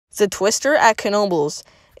The Twister at Knoebels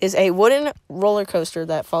is a wooden roller coaster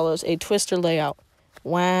that follows a Twister layout.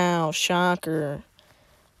 Wow, shocker.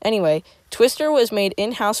 Anyway, Twister was made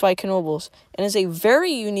in-house by Knoebels and is a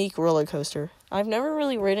very unique roller coaster. I've never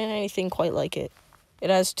really ridden anything quite like it. It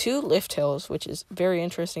has 2 lift hills, which is very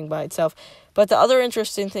interesting by itself. But the other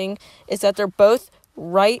interesting thing is that they're both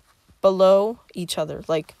right below each other.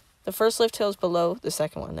 Like, the first lift hill is below the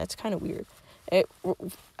second one. That's kind of weird. It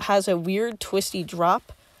has a weird twisty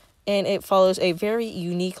drop, and it follows a very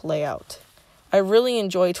unique layout. I really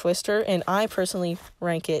enjoy Twister, and I personally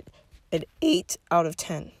rank it an 8 out of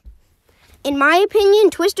 10. In my opinion,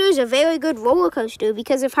 Twister is a very good roller coaster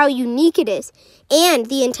because of how unique it is and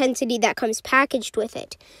the intensity that comes packaged with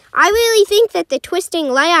it. I really think that the twisting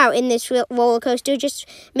layout in this roller coaster just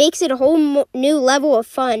makes it a whole new level of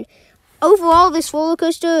fun. Overall, this roller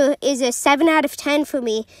coaster is a 7 out of 10 for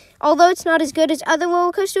me. Although it's not as good as other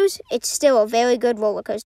roller coasters, it's still a very good roller coaster.